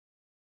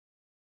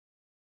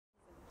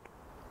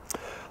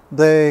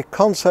The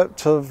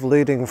concept of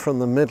leading from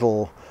the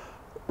middle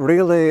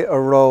really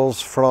arose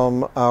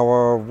from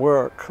our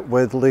work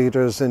with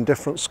leaders in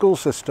different school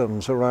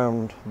systems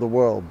around the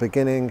world,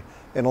 beginning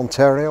in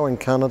Ontario in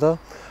Canada,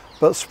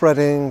 but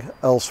spreading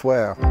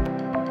elsewhere.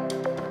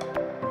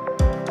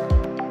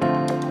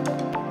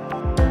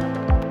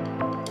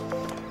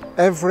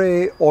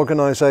 Every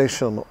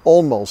organization,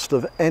 almost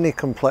of any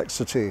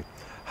complexity,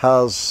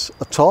 has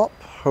a top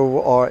who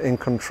are in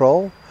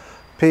control,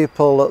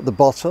 people at the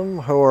bottom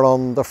who are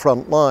on the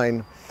front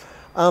line,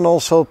 and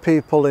also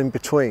people in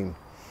between.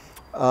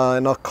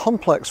 In a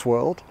complex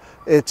world,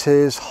 it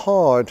is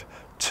hard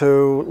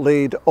to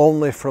lead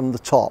only from the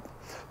top.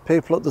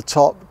 People at the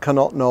top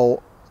cannot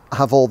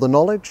have all the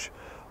knowledge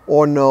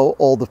or know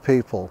all the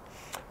people.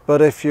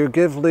 But if you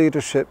give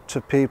leadership to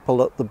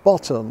people at the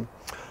bottom,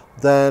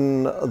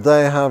 then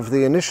they have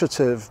the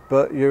initiative,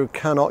 but you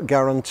cannot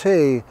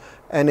guarantee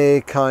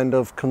any kind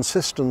of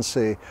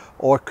consistency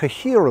or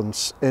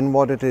coherence in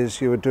what it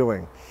is you are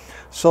doing.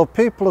 So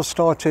people have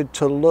started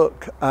to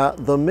look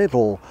at the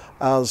middle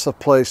as a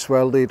place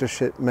where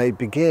leadership may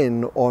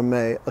begin or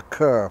may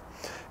occur.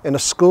 In a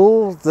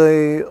school,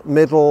 the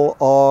middle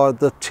are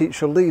the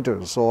teacher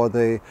leaders or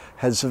the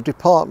heads of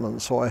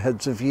departments or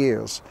heads of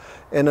years.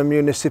 In a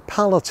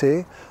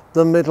municipality,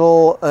 the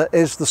middle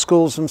is the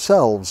schools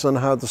themselves and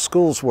how the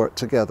schools work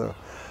together.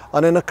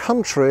 And in a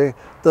country,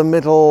 the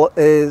middle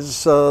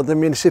is the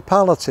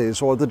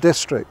municipalities or the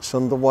districts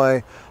and the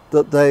way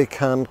that they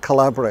can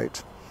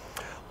collaborate.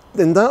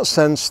 In that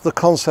sense, the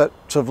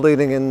concept of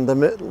leading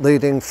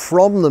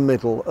from the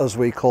middle, as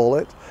we call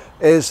it,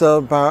 is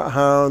about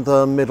how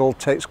the middle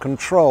takes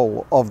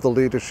control of the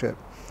leadership.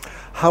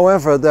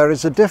 However, there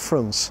is a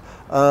difference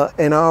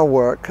in our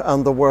work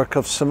and the work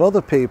of some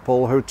other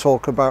people who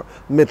talk about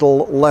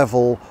middle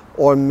level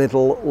or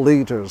middle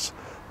leaders.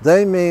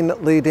 They mean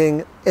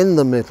leading in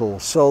the middle,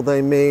 so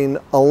they mean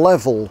a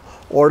level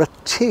or a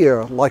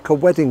tier, like a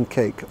wedding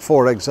cake,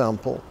 for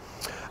example.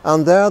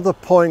 And there the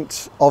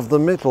point of the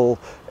middle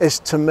is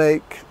to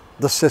make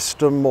the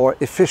system more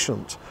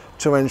efficient,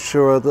 to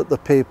ensure that the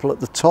people at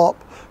the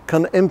top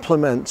can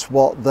implement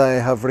what they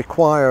have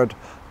required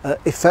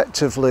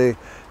effectively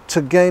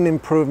to gain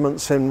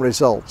improvements in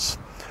results.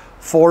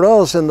 For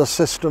us in the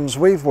systems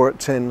we've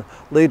worked in,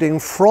 leading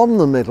from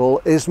the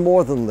middle is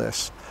more than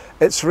this.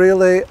 It's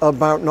really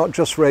about not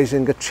just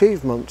raising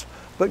achievement,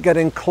 but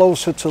getting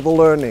closer to the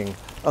learning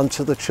and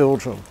to the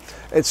children.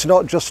 It's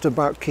not just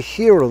about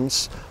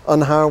coherence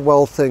and how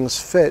well things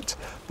fit,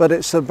 but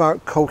it's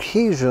about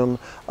cohesion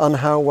and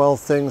how well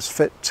things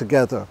fit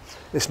together.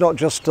 It's not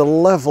just a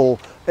level,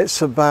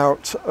 it's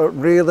about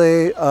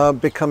really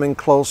becoming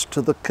close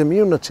to the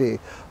community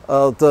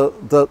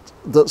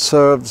that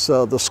serves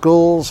the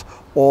schools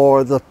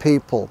or the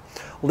people.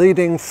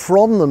 Leading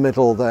from the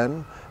middle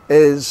then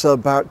is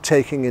about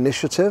taking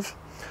initiative,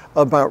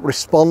 about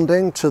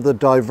responding to the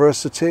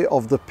diversity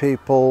of the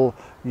people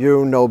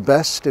you know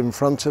best in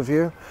front of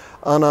you,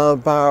 and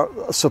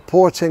about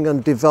supporting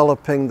and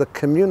developing the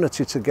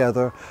community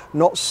together,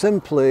 not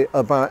simply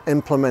about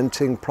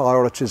implementing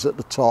priorities at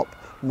the top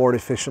more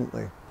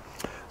efficiently.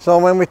 So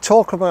when we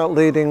talk about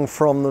leading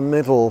from the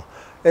middle,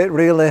 it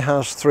really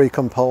has three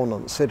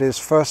components. It is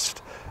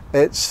first,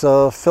 it's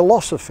a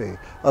philosophy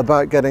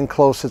about getting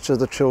closer to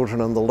the children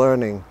and the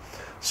learning.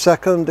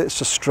 Second,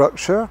 it's a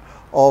structure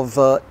of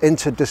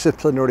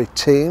interdisciplinary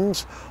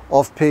teams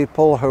of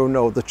people who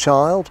know the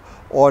child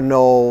or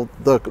know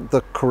the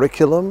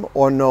curriculum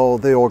or know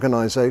the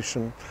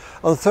organization.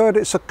 And third,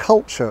 it's a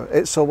culture,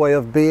 it's a way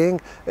of being,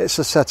 it's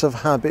a set of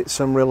habits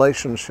and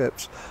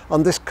relationships.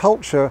 And this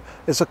culture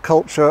is a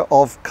culture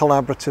of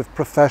collaborative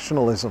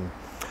professionalism.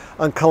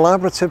 And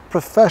collaborative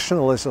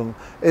professionalism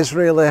is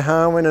really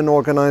how in an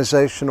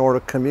organization or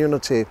a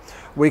community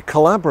we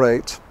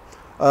collaborate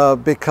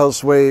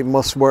because we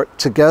must work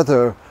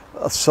together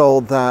so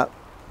that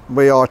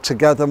we are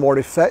together more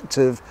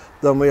effective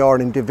than we are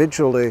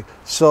individually.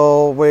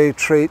 So we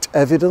treat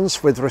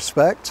evidence with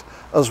respect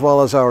as well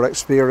as our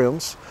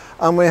experience.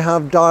 And we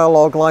have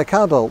dialogue like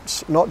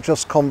adults, not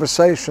just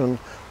conversation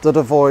that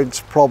avoids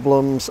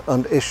problems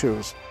and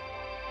issues.